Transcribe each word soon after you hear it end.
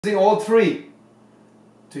using all three.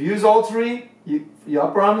 To use all three, your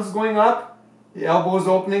upper arm is going up, the elbow is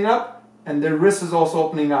opening up, and the wrist is also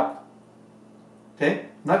opening up. Okay?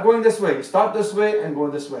 Not going this way. You start this way and go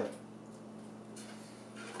this way.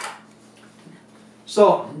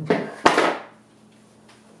 So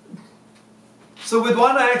with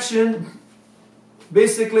one action,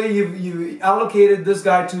 basically you allocated this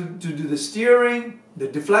guy to do the steering, the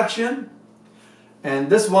deflection, and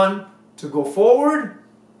this one to go forward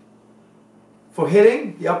for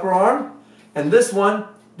hitting the upper arm, and this one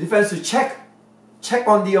defense to check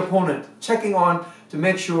on the opponent, checking on to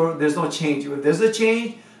make sure there's no change. If there's a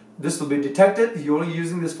change, this will be detected. You're only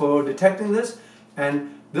using this for detecting this,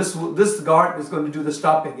 and this guard is going to do the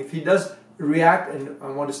stopping. If he does react and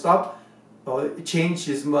want to stop or change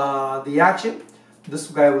his the action, this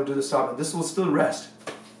guy will do the stopping. This will still rest.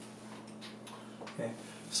 Okay.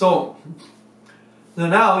 So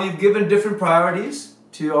now you've given different priorities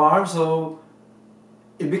to your arm, so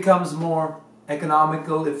it becomes more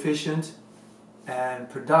economical, efficient, and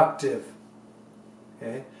productive.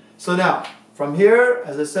 Okay. So now from here,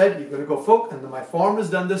 as I said, you're going to go forward, and then my form is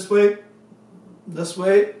done this way,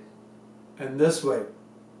 and this way.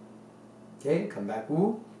 Okay, come back.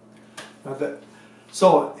 Ooh. Okay.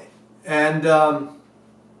 So in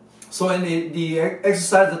the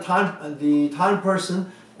exercise, the time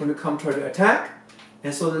person going to come try to attack,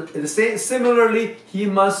 and so similarly he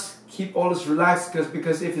must keep all this relaxed,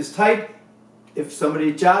 because if it's tight, if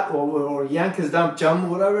somebody jat or yank his down, jump,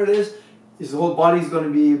 whatever it is, his whole body is going to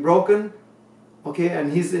be broken. Okay,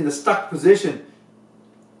 and he's in the stuck position.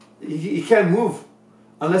 He can't move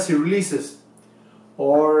unless he releases,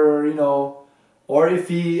 or or if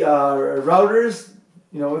he routers,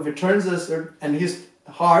 if it turns this and he's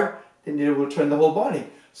hard, then it will turn the whole body.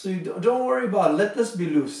 So you don't worry about it. Let this be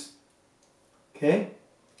loose. Okay,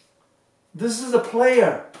 this is a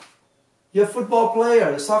player. You're a football player,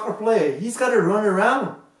 a soccer player. He's got to run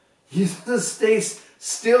around. He doesn't stay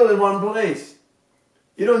still in one place.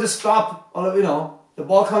 You don't just stop. The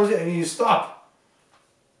ball comes in and you stop.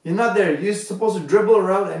 You're not there. You're supposed to dribble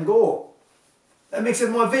around and go. That makes it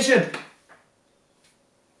more efficient.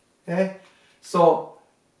 Okay, so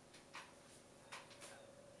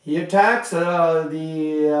he attacks.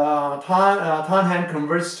 The Tan hand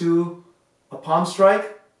converts to a palm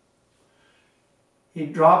strike. He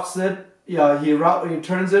drops it. Yeah, he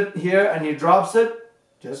turns it here and he drops it.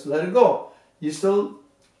 Just let it go.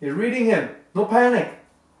 You're reading him. No panic.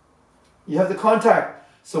 You have the contact.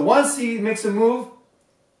 So once he makes a move,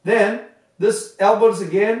 then this elbows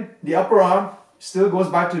again, the upper arm still goes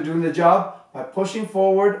back to doing the job by pushing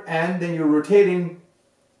forward, and then you're rotating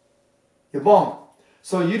your bong.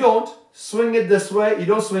 So you don't swing it this way, you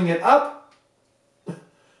don't swing it up,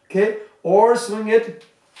 okay, or swing it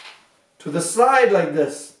to the side like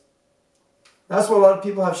this. That's why a lot of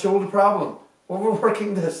people have shoulder problem,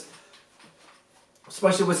 overworking this,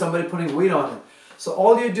 especially with somebody putting weight on it. So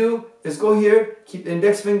all you do is go here, keep the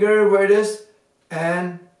index finger where it is,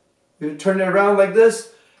 and you turn it around like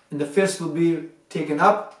this, and the fist will be taken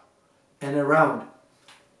up and around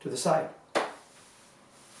to the side.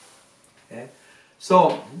 Okay,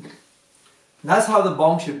 so that's how the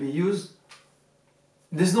bong should be used.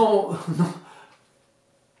 There's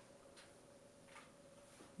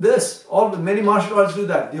many martial arts do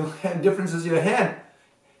that. The difference is your hand.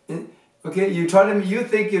 Okay, you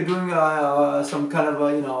think you're doing some kind of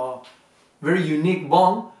a very unique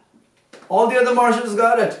bong. All the other martials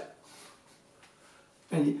got it,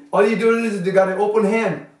 and all you do is you got an open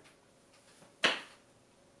hand.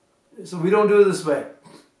 So we don't do it this way.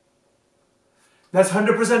 That's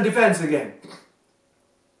 100% defense again.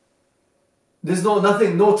 There's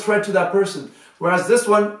no threat to that person. Whereas this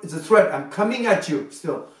one is a threat. I'm coming at you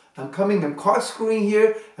still. I'm corkscrewing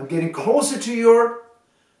here. I'm getting closer to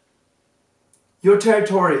your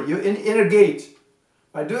territory, your inner gate.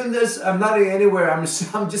 By doing this, I'm not anywhere. I'm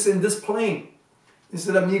just in this plane.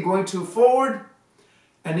 Instead of me going to forward,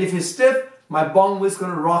 and if he's stiff, my bong is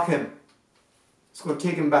going to rock him. It's going to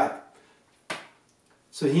take him back.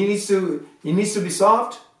 So he needs to be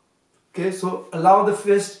soft. Okay, so allow the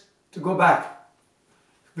fist to go back.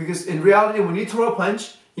 Because in reality, when you throw a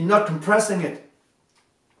punch, you're not compressing it.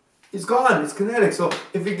 It's gone. It's kinetic. So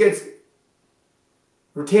if it gets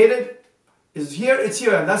rotated, it's here,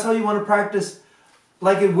 and that's how you want to practice,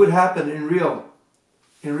 like it would happen in real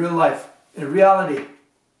life, in reality.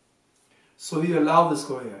 So you allow this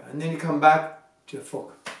go here, and then you come back to your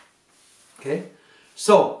fork. Okay,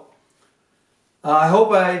 so I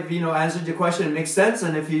hope I've answered your question. It makes sense,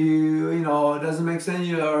 and if it doesn't make sense,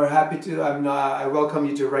 you are happy to. I welcome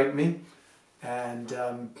you to write me, and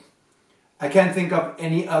I can't think of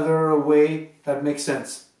any other way that makes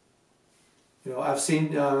sense. You know, I've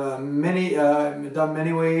seen done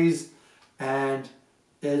many ways, and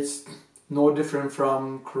it's no different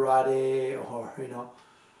from karate or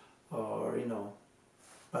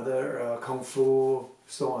other kung fu,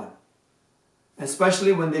 so on.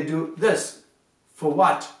 Especially when they do this. For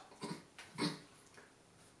what?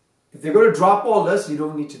 If they're going to drop all this, you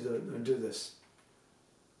don't need to do this.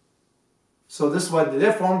 So this is why the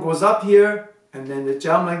left arm goes up here, and then they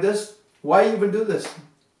jump like this. Why even do this?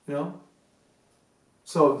 You know?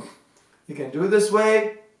 So you can do it this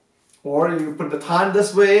way, or you put the tan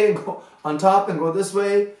this way and go on top and go this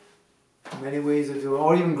way. Many ways of doing it.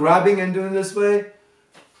 Or even grabbing and doing this way.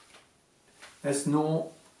 There's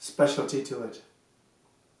no specialty to it.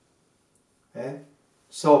 Okay?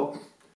 So